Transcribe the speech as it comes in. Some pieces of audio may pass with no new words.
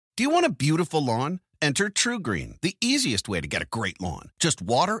Do you want a beautiful lawn? Enter TruGreen, the easiest way to get a great lawn. Just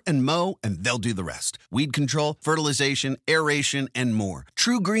water and mow, and they'll do the rest. Weed control, fertilization, aeration, and more.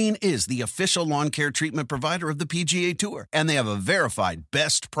 TruGreen is the official lawn care treatment provider of the PGA Tour, and they have a verified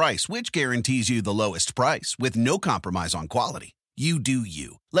best price, which guarantees you the lowest price with no compromise on quality. You do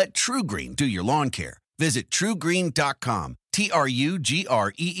you. Let TruGreen do your lawn care. Visit TruGreen.com,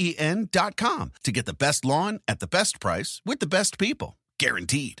 TruGreen.com, to get the best lawn at the best price with the best people.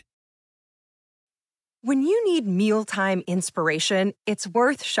 Guaranteed. When you need mealtime inspiration, it's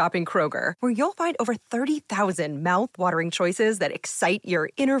worth shopping Kroger, where you'll find over 30,000 mouth-watering choices that excite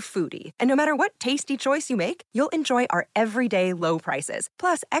your inner foodie. And no matter what tasty choice you make, you'll enjoy our everyday low prices,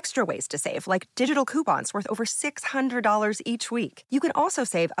 plus extra ways to save, like digital coupons worth over $600 each week. You can also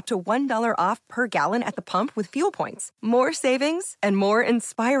save up to $1 off per gallon at the pump with fuel points. More savings and more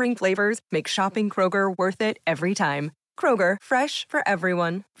inspiring flavors make shopping Kroger worth it every time. Kroger, fresh for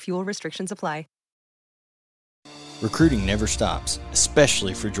everyone. Fuel restrictions apply. Recruiting never stops,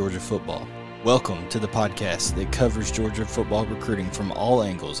 especially for Georgia football. Welcome to the podcast that covers Georgia football recruiting from all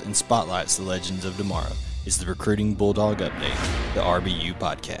angles and spotlights the legends of tomorrow. It's the Recruiting Bulldog Update, the RBU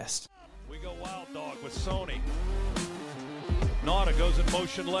podcast. We go Wild Dog with Sony. Nauta goes in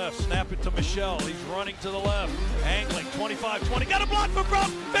motion left, snap it to Michelle. He's running to the left, angling, 25-20. Got a block for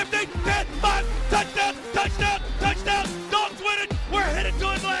Brock, 15, 10, 5, touchdown, touchdown, touchdown. Dogs win it. We're headed to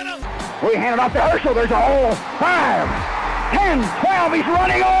Atlanta. We hand it off to Herschel. There's a hole. 5, 10, 12. He's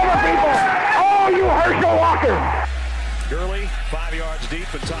running over people. Oh, you Herschel Walker. Gurley, 5 yards deep,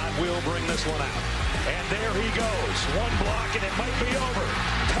 but Todd will bring this one out. And there he goes. One block, and it might be over.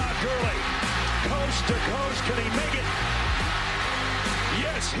 Todd Gurley, coast to coast. Can he make it?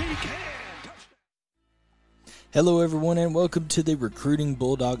 Yes, he can. Hello, everyone, and welcome to the Recruiting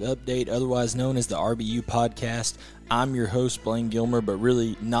Bulldog Update, otherwise known as the RBU podcast. I'm your host, Blaine Gilmer, but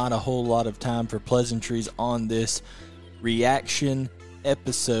really not a whole lot of time for pleasantries on this reaction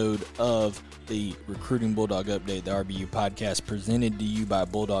episode of the Recruiting Bulldog Update, the RBU podcast, presented to you by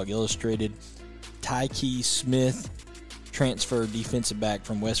Bulldog Illustrated. Tyke Smith, transfer defensive back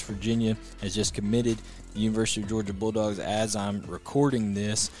from West Virginia, has just committed to the University of Georgia Bulldogs as I'm recording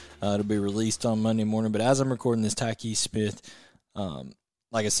this. It'll be released on Monday morning, but as I'm recording this, Tyke Smith,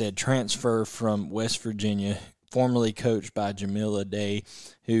 like I said, transfer from West Virginia, formerly coached by Jamil Day,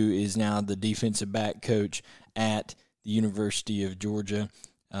 who is now the defensive back coach at the University of Georgia.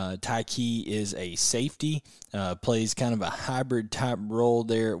 Tyke is a safety, plays kind of a hybrid type role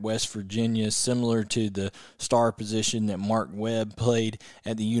there at West Virginia, similar to the star position that Mark Webb played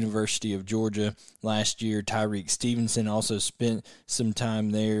at the University of Georgia last year. Tyreek Stevenson also spent some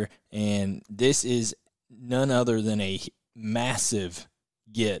time there, and this is none other than a massive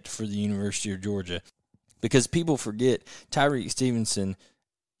get for the University of Georgia, because people forget Tyreek Stevenson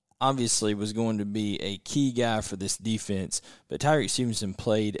obviously was going to be a key guy for this defense, but Tyreek Stevenson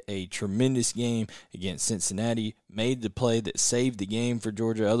played a tremendous game against Cincinnati, made the play that saved the game for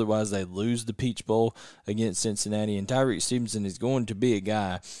Georgia. Otherwise, they lose the Peach Bowl against Cincinnati, and Tyreek Stevenson is going to be a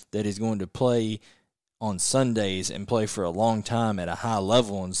guy that is going to play on Sundays and play for a long time at a high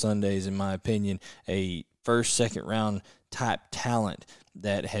level on Sundays, in my opinion, a first, second round type talent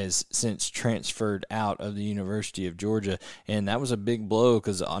that has since transferred out of the University of Georgia. And that was a big blow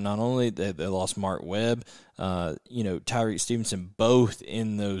because not only they lost Mark Webb, Tyreek Stevenson, both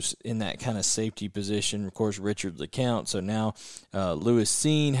in that kind of safety position. Of course, Richard LeCount. So now Lewis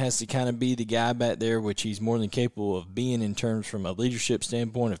Cine has to kind of be the guy back there, which he's more than capable of being in terms from a leadership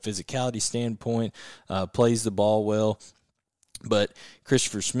standpoint, a physicality standpoint, plays the ball well. But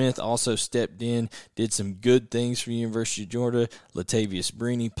Christopher Smith also stepped in, did some good things for the University of Georgia. Latavius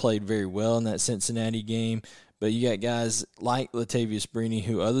Brini played very well in that Cincinnati game. But you got guys like Latavius Brini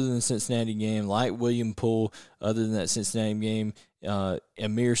who, other than the Cincinnati game, like William Poole, other than that Cincinnati game,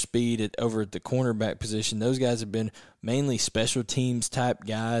 Amir Speed over at the cornerback position, those guys have been mainly special teams type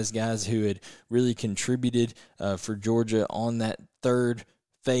guys who had really contributed for Georgia on that third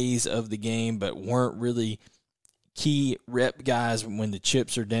phase of the game, but weren't really key rep guys when the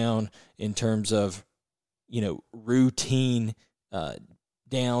chips are down in terms of, routine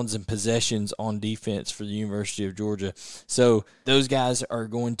downs and possessions on defense for the University of Georgia. So those guys are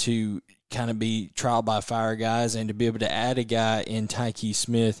going to kind of be trial by fire guys, and to be able to add a guy in Tyke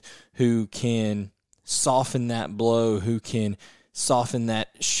Smith who can soften that blow, who can soften that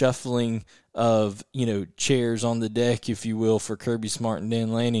shuffling of, chairs on the deck, if you will, for Kirby Smart and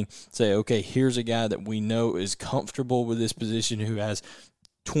Dan Lanning. Say, okay, here's a guy that we know is comfortable with this position, who has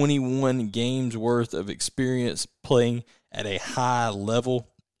 21 games worth of experience playing at a high level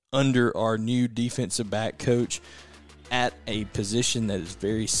under our new defensive back coach. at a position that is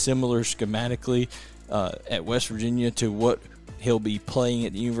very similar schematically at West Virginia to what he'll be playing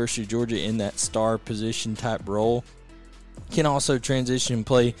at the University of Georgia in that star position type role. Can also transition and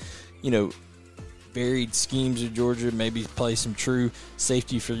play, varied schemes of Georgia, maybe play some true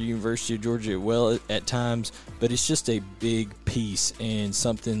safety for the University of Georgia at times, but it's just a big piece and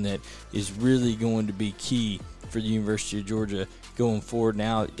something that is really going to be key for the University of Georgia going forward.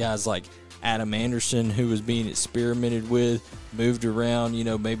 Now, guys like Adam Anderson, who was being experimented with, moved around,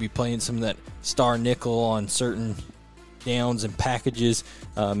 maybe playing some of that star nickel on certain downs and packages.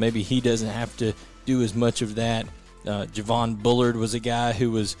 Maybe he doesn't have to do as much of that. Javon Bullard was a guy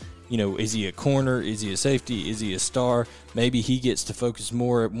who was, is he a corner? Is he a safety? Is he a star? Maybe he gets to focus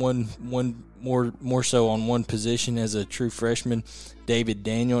more at more so on one position as a true freshman. David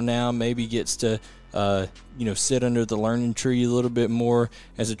Daniel now maybe gets to sit under the learning tree a little bit more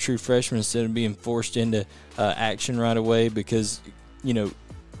as a true freshman instead of being forced into action right away, because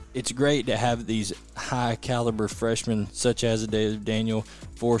it's great to have these high caliber freshmen such as a David Daniel,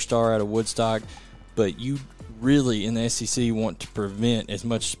 4-star out of Woodstock, but you really in the SEC want to prevent as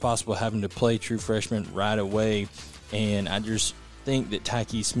much as possible having to play true freshmen right away. And I just think that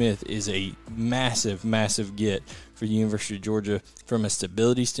Tyke Smith is a massive get for the University of Georgia from a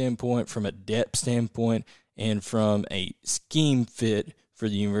stability standpoint, from a depth standpoint, and from a scheme fit for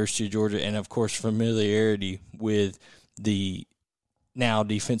the University of Georgia, and of course familiarity with the now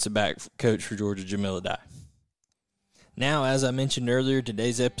defensive back coach for Georgia, Jamil Adai. Now, as I mentioned earlier,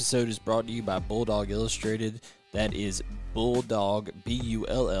 today's episode is brought to you by Bulldog Illustrated. That is Bulldog,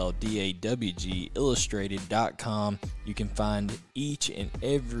 BULLDAWG, Illustrated.com. You can find each and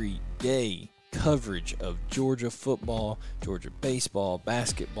every day coverage of Georgia football, Georgia baseball,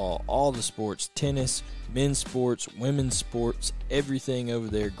 basketball, all the sports, tennis, men's sports, women's sports, everything over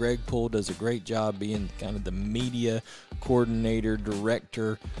there. Greg Poole does a great job being kind of the media coordinator,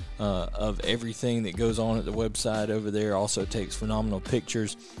 director of everything that goes on at the website over there. Also takes phenomenal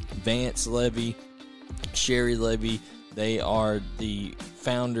pictures. Vance Levy, Sherry Levy, they are the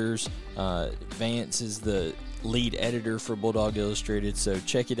founders. Vance is the lead editor for Bulldog Illustrated, so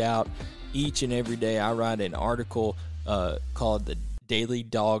check it out. Each and every day I write an article called the Daily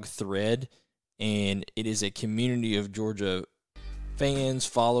Dog Thread, and it is a community of Georgia fans,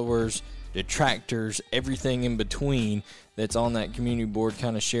 followers, detractors, everything in between that's on that community board,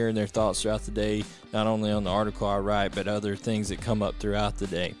 kind of sharing their thoughts throughout the day, not only on the article I write, but other things that come up throughout the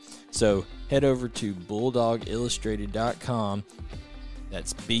day. So head over to BulldogIllustrated.com.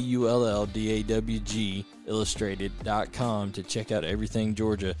 That's BULLDAWG Illustrated.com to check out everything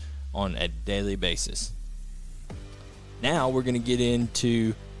Georgia on a daily basis. Now we're going to get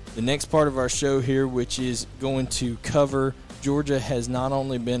into the next part of our show here, which is going to cover Georgia has not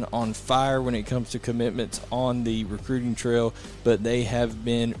only been on fire when it comes to commitments on the recruiting trail, but they have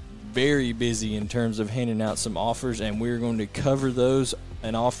been very busy in terms of handing out some offers, and we're going to cover those.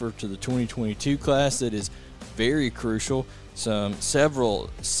 An offer to the 2022 class that is very crucial. Several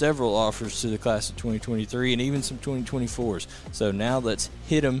offers to the class of 2023 and even some 2024s. So now let's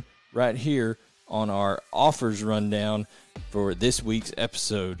hit them right here on our offers rundown for this week's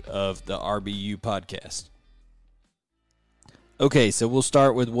episode of the RBU podcast. Okay, so we'll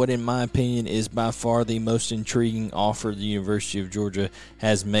start with what, in my opinion, is by far the most intriguing offer the University of Georgia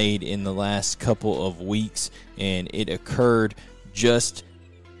has made in the last couple of weeks, and it occurred just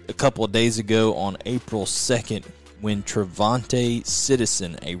a couple of days ago on April 2nd when Trevante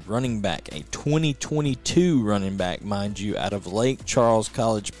Citizen, a running back, a 2022 running back, mind you, out of Lake Charles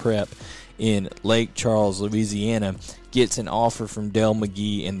College Prep in Lake Charles, Louisiana, gets an offer from Dell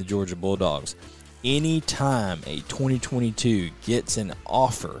McGee and the Georgia Bulldogs. Anytime a 2022 gets an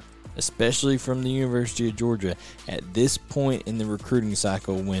offer, especially from the University of Georgia, at this point in the recruiting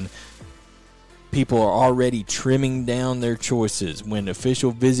cycle when people are already trimming down their choices, when official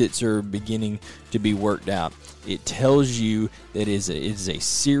visits are beginning to be worked out, it tells you that it is a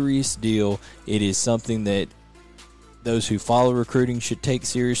serious deal. It is something that those who follow recruiting should take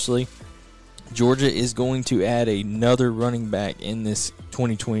seriously. Georgia is going to add another running back in this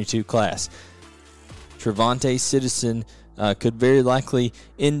 2022 class. Trevante Citizen could very likely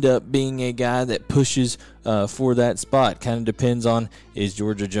end up being a guy that pushes for that spot. Kind of depends on, is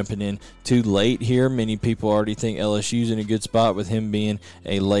Georgia jumping in too late here? Many people already think LSU's in a good spot with him being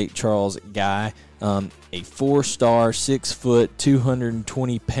a Lake Charles guy. A 4-star, 6 foot,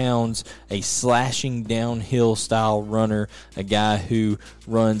 220 pounds, a slashing downhill style runner, a guy who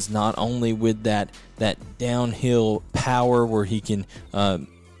runs not only with that downhill power where he can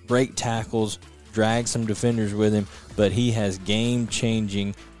break tackles, drag some defenders with him, but he has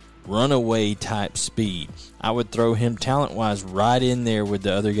game-changing runaway type speed. I would throw him talent-wise right in there with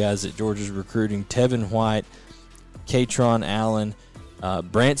the other guys that Georgia's recruiting. Tevin White, Katron Allen,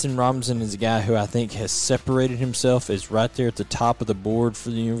 Branson Robinson is a guy who I think has separated himself, is right there at the top of the board for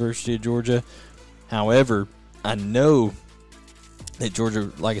the University of Georgia. However, I know that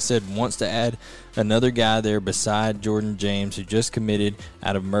Georgia, like I said, wants to add another guy there beside Jordan James, who just committed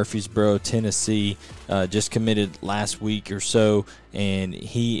out of Murfreesboro, Tennessee, just committed last week or so, and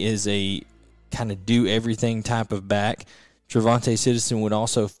he is a kind of do-everything type of back. Trevante Citizen would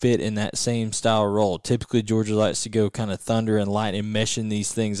also fit in that same style role. Typically, Georgia likes to go kind of thunder and lightning, meshing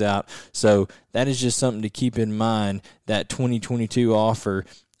these things out. So that is just something to keep in mind, that 2022 offer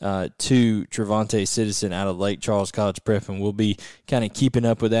to Trevante Citizen out of Lake Charles College Prep, and we'll be kind of keeping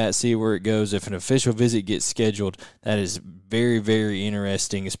up with that, see where it goes. If an official visit gets scheduled, that is very, very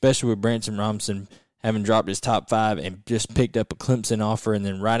interesting, especially with Branson Robinson having dropped his top 5 and just picked up a Clemson offer, and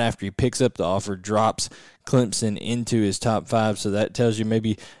then right after he picks up the offer, drops Clemson into his top 5. So that tells you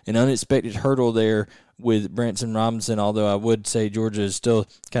maybe an unexpected hurdle there with Branson Robinson, although I would say Georgia is still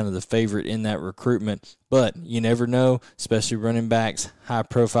kind of the favorite in that recruitment. But you never know, especially running backs,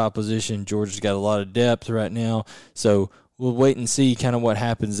 high-profile position. Georgia's got a lot of depth right now, so we'll wait and see kind of what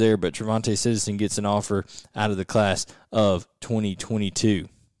happens there. But Trevante Citizen gets an offer out of the class of 2022.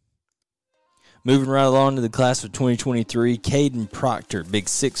 Moving right along to the class of 2023, Caden Proctor, big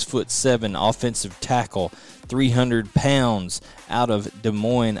 6'7" offensive tackle, 300 pounds, out of Des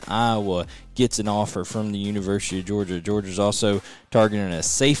Moines, Iowa, gets an offer from the University of Georgia. Georgia's also targeting a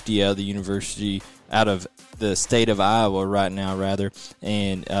safety out of the state of Iowa right now,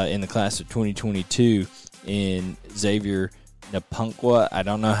 and in the class of 2022 in Xavier Napunkwa. I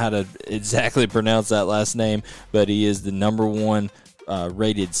don't know how to exactly pronounce that last name, but he is the number 1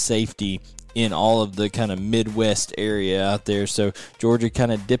 rated safety in all of the kind of Midwest area out there. So Georgia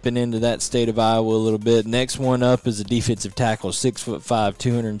kind of dipping into that state of Iowa a little bit. Next one up is a defensive tackle, 6'5",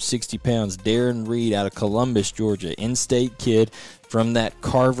 260 pounds, Darren Reed out of Columbus, Georgia, in-state kid from that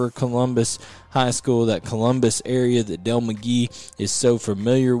Carver Columbus High School, that Columbus area that Del McGee is so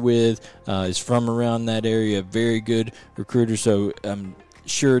familiar with, is from around that area, very good recruiter. So I'm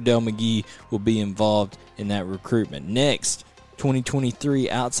sure Del McGee will be involved in that recruitment. Next, 2023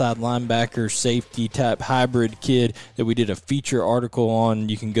 outside linebacker, safety type hybrid kid that we did a feature article on.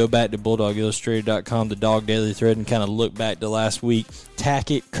 You can go back to BulldogIllustrated.com, the Dog Daily Thread, and kind of look back to last week.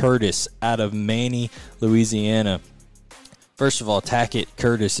 Tackett Curtis out of Manny, Louisiana. First of all, Tackett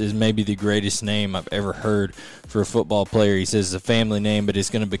Curtis is maybe the greatest name I've ever heard for a football player. He says it's a family name, but it's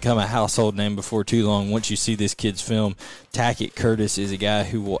going to become a household name before too long once you see this kid's film. Tackett Curtis is a guy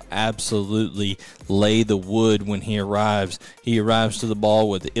who will absolutely lay the wood when he arrives. He arrives to the ball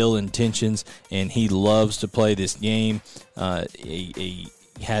with ill intentions, and he loves to play this game. He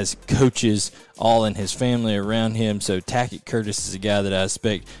has coaches all in his family around him, so Tackett Curtis is a guy that I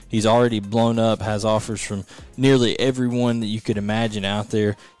expect. He's already blown up, has offers from nearly everyone that you could imagine out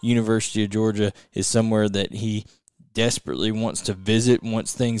there. University of Georgia is somewhere that he desperately wants to visit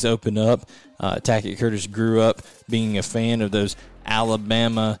once things open up. Tackett Curtis grew up being a fan of those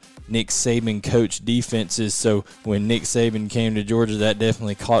Alabama Nick Saban coach defenses, so when Nick Saban came to Georgia, that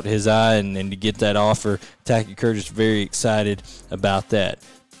definitely caught his eye, and to get that offer, Tackett Curtis very excited about that.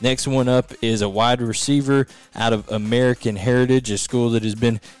 Next one up is a wide receiver out of American Heritage, a school that has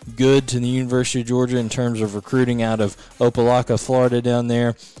been good to the University of Georgia in terms of recruiting out of Opelika, Florida down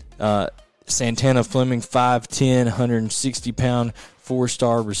there. Santana Fleming, 5'10", 160-pound,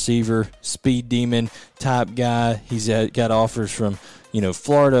 4-star receiver, speed demon type guy. He's got offers from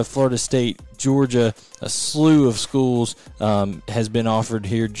Florida, Florida State, Georgia, a slew of schools has been offered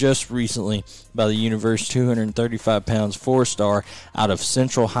here just recently by the University. 235 pounds, 4-star out of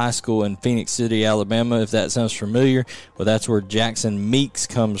Central High School in Phoenix City, Alabama. If that sounds familiar, well, that's where Jackson Meeks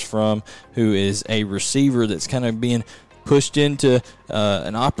comes from, who is a receiver that's kind of being pushed into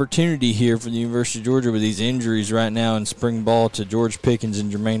an opportunity here for the University of Georgia with these injuries right now in spring ball to George Pickens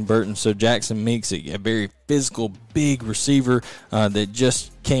and Jermaine Burton. So Jackson Meeks, a very physical, big receiver that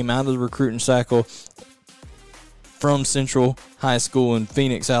just came out of the recruiting cycle from Central High School in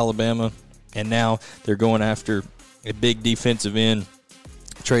Phoenix, Alabama, and now they're going after a big defensive end,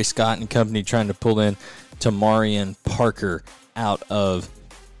 Trey Scott and company, trying to pull in Tamarian Parker out of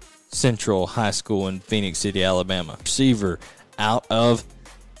Central High School in Phoenix City, Alabama. Receiver out of,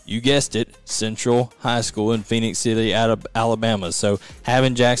 you guessed it, Central High School in Phoenix City, out of Alabama. So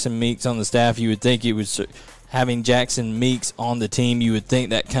having Jackson Meeks on the staff, you would think it was having Jackson Meeks on the team, you would think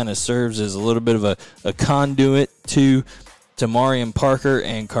that kind of serves as a little bit of a conduit to Tamarian Parker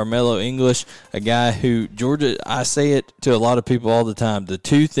and Carmelo English, a guy who Georgia, I say it to a lot of people all the time, the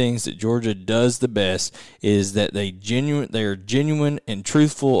two things that Georgia does the best is that they are genuine and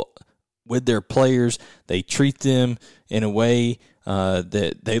truthful with their players. They treat them in a way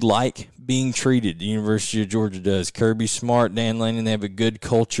that they like being treated. The University of Georgia does. Kirby Smart, Dan Lanning, they have a good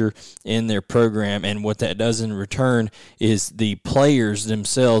culture in their program, and what that does in return is the players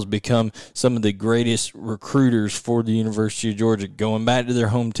themselves become some of the greatest recruiters for the University of Georgia, going back to their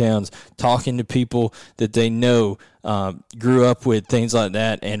hometowns, talking to people that they know, grew up with, things like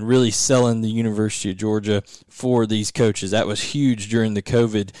that, and really selling the University of Georgia for these coaches. That was huge during the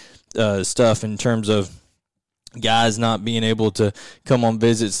COVID stuff in terms of guys not being able to come on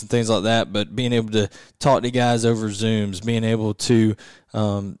visits and things like that, but being able to talk to guys over Zooms, being able to,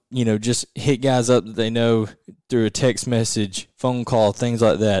 just hit guys up that they know through a text message, phone call, things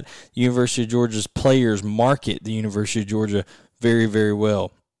like that. The University of Georgia's players market the University of Georgia very, very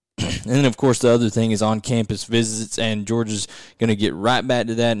well. And then, of course, the other thing is on-campus visits, and Georgia's going to get right back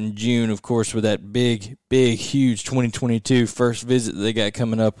to that in June, of course, with that big, huge 2022 first visit that they got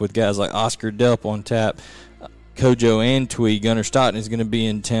coming up with guys like Oscar Delp on tap. Kojo Antwi, Gunnar Stockton is going to be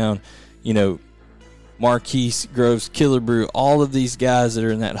in town, Marquise Groves, Killebrew, all of these guys that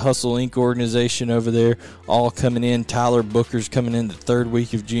are in that Hustle Inc. organization over there, all coming in. Tyler Booker's coming in the third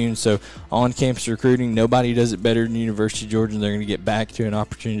week of June. So on-campus recruiting, nobody does it better than the University of Georgia, and they're going to get back to an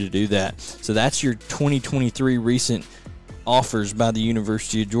opportunity to do that. So that's your 2023 recent offers by the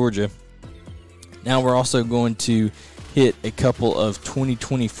University of Georgia. Now we're also going to hit a couple of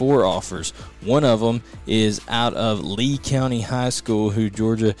 2024 offers. One of them is out of Lee County High School, who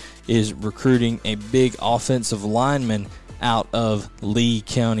Georgia is recruiting a big offensive lineman out of Lee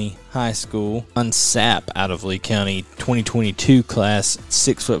County High School. On Sapp out of Lee County, 2022 class,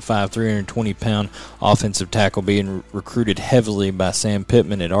 6'5", 320-pound offensive tackle, being recruited heavily by Sam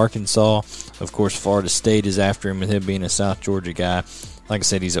Pittman at Arkansas. Of course, Florida State is after him, with him being a South Georgia guy. Like I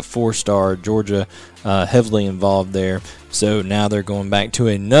said, he's a 4-star. Georgia heavily involved there. So now they're going back to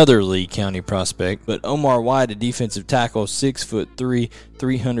another Lee County prospect. But Omar White, a defensive tackle, 6'3",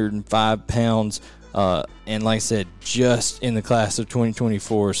 305 pounds. And like I said, just in the class of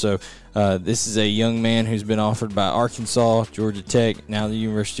 2024. So this is a young man who's been offered by Arkansas, Georgia Tech, now the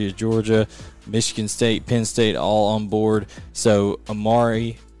University of Georgia, Michigan State, Penn State, all on board. So Omar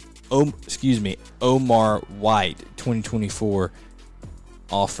White, 2024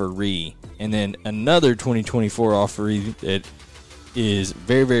 offeree. And then another 2024 offeree that is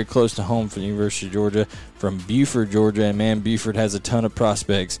very, very close to home for the University of Georgia, from Buford, Georgia. And man, Buford has a ton of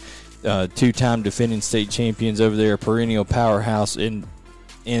prospects. Two-time defending state champions over there, a perennial powerhouse in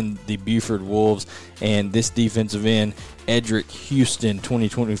the Buford Wolves. And this defensive end, Edric Houston,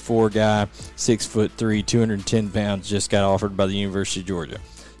 2024 guy, 6'3", 210 pounds, just got offered by the University of Georgia.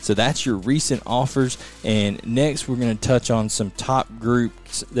 So that's your recent offers. And next we're going to touch on some top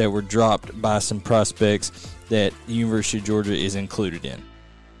groups that were dropped by some prospects that the University of Georgia is included in.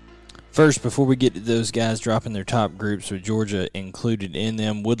 First, before we get to those guys dropping their top groups with Georgia included in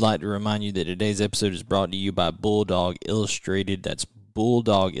them, would like to remind you that today's episode is brought to you by Bulldog Illustrated. That's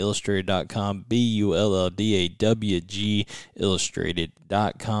BulldogIllustrated.com, BULLDAWG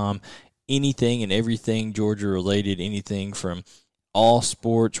Illustrated.com. Anything and everything Georgia related, anything from all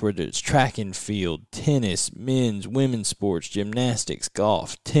sports, whether it's track and field, tennis, men's, women's sports, gymnastics,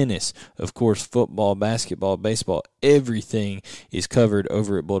 golf, tennis, of course, football, basketball, baseball, everything is covered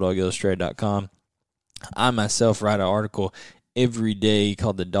over at BulldogIllustrated.com. I myself write an article every day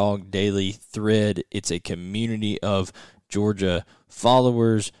called the Dog Daily Thread. It's a community of Georgia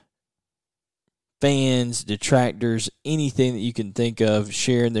followers, fans, detractors, anything that you can think of,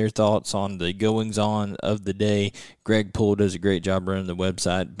 sharing their thoughts on the goings-on of the day. Greg Poole does a great job running the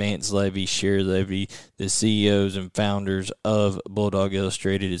website. Vance Levy, Sherry Levy, the CEOs and founders of Bulldog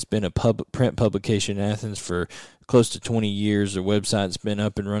Illustrated. It's been a print publication in Athens for close to 20 years. Their website's been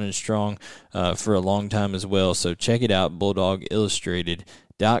up and running strong for a long time as well. So check it out.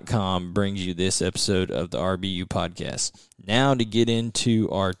 BulldogIllustrated.com brings you this episode of the RBU podcast. Now to get into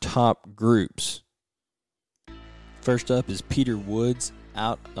our top groups. First up is Peter Woods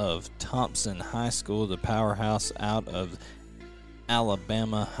out of Thompson High School, the powerhouse out of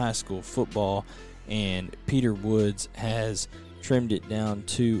Alabama high school football. And Peter Woods has trimmed it down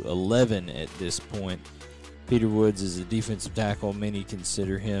to 11 at this point. Peter Woods is a defensive tackle. Many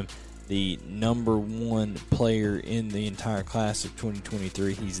consider him the number one player in the entire class of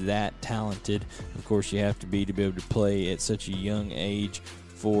 2023. He's that talented. Of course, you have to be able to play at such a young age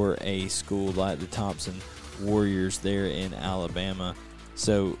for a school like the Thompson Warriors there in Alabama.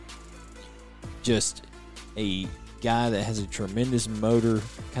 So just a guy that has a tremendous motor,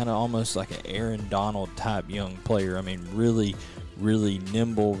 kind of almost like an Aaron Donald type young player. I mean, really, really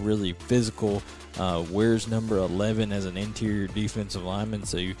nimble, really physical. Wears number 11 as an interior defensive lineman.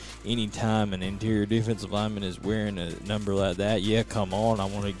 So anytime an interior defensive lineman is wearing a number like that, yeah, come on. I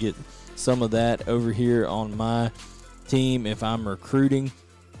want to get some of that over here on my team if I'm recruiting.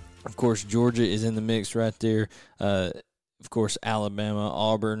 Of course, Georgia is in the mix right there. Of course, Alabama,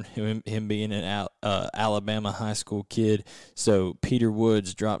 Auburn, him being an Alabama high school kid. So Peter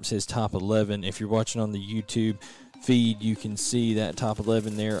Woods drops his top 11. If you're watching on the YouTube feed, you can see that top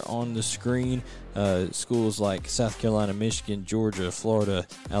 11 there on the screen. Schools like South Carolina, Michigan, Georgia, Florida,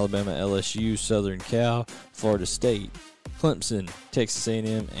 Alabama, LSU, Southern Cal, Florida State, Clemson, Texas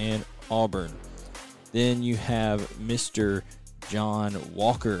A&M, and Auburn. Then you have Mr. John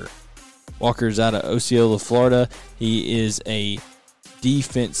Walker. Walker's out of Osceola, Florida. He is a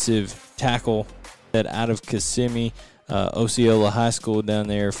defensive tackle out of Kissimmee, Osceola High School down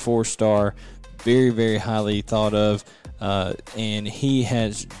there, 4-star, very, very highly thought of, and he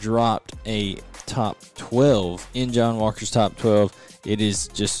has dropped a top 12 in John Walker's top 12. It is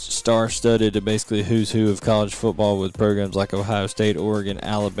just star-studded to basically who's who of college football with programs like Ohio State, Oregon,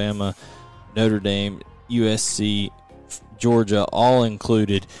 Alabama, Notre Dame, USC, Georgia, all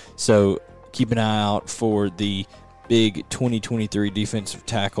included. So keep an eye out for the big 2023 defensive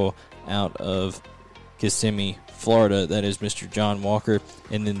tackle out of Kissimmee, Florida. That is Mr. John Walker.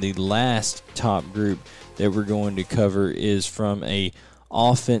 And then the last top group that we're going to cover is from a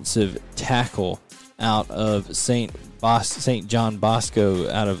offensive tackle out of St. John Bosco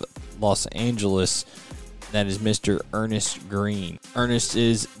out of Los Angeles. That is Mr. Ernest Green. Ernest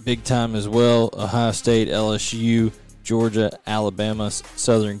is big time as well. Ohio State, LSU, Georgia, Alabama,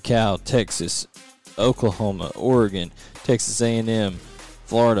 Southern Cal, Texas, Oklahoma, Oregon, Texas A&M,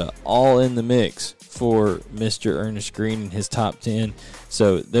 Florida, all in the mix for Mr. Ernest Green and his top 10.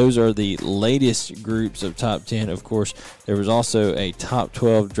 So those are the latest groups of top 10. Of course, there was also a top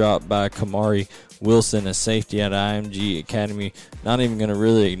 12 drop by Kamari Wilson, a safety out of IMG Academy. Not even going to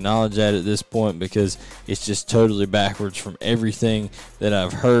really acknowledge that at this point because it's just totally backwards from everything that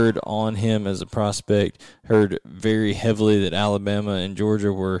I've heard on him as a prospect. Heard very heavily that Alabama and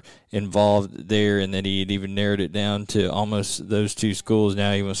Georgia were involved there and that he had even narrowed it down to almost those two schools.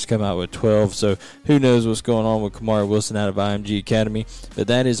 Now he wants to come out with 12. So who knows what's going on with Kamari Wilson out of IMG Academy. But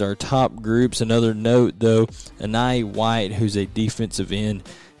that is our top groups. Another note, though, Anai White, who's a defensive end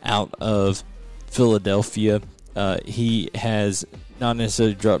out of Philadelphia. He has not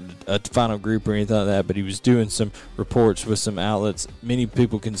necessarily dropped a final group or anything like that, but he was doing some reports with some outlets. Many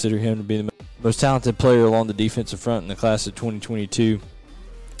people consider him to be the most talented player along the defensive front in the class of 2022.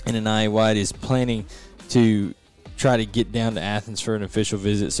 And Anai White is planning to try to get down to Athens for an official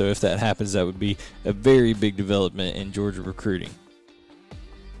visit. So if that happens, that would be a very big development in Georgia recruiting.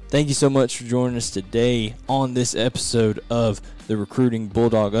 Thank you so much for joining us today on this episode of the Recruiting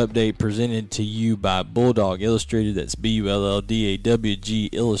Bulldog Update presented to you by Bulldog Illustrated. That's BULLDAWG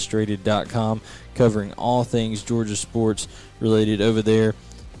Illustrated.com, covering all things Georgia sports related over there.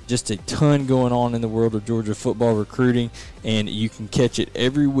 Just a ton going on in the world of Georgia football recruiting, and you can catch it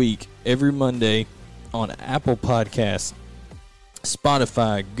every week, every Monday on Apple Podcasts,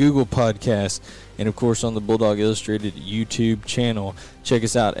 Spotify, Google Podcasts, and of course on the Bulldog Illustrated YouTube channel. Check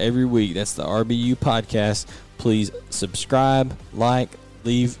us out every week. That's the RBU Podcast. Please subscribe, like,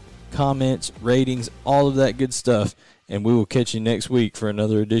 leave comments, ratings, all of that good stuff, and we will catch you next week for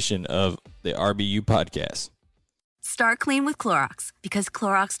another edition of the RBU Podcast. Start clean with Clorox, because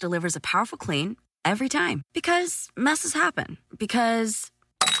Clorox delivers a powerful clean every time. Because messes happen. Because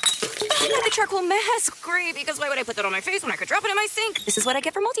the charcoal mask. Great, because why would I put that on my face when I could drop it in my sink? This is what I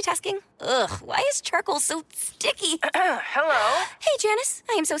get for multitasking. Ugh, why is charcoal so sticky? Hello? Hey, Janice.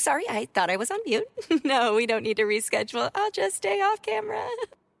 I am so sorry. I thought I was on mute. No, we don't need to reschedule. I'll just stay off camera.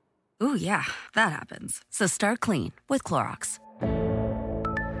 Ooh, yeah, that happens. So start clean with Clorox.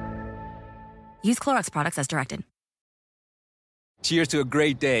 Use Clorox products as directed. Cheers to a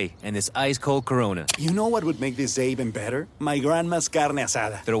great day and this ice-cold Corona. You know what would make this day even better? My grandma's carne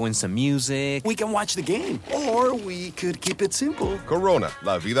asada. Throw in some music. We can watch the game. Or we could keep it simple. Corona,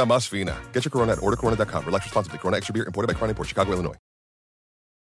 la vida más fina. Get your Corona at ordercorona.com. Relax responsibly. Corona Extra Beer, imported by Crown Imports, Chicago, Illinois.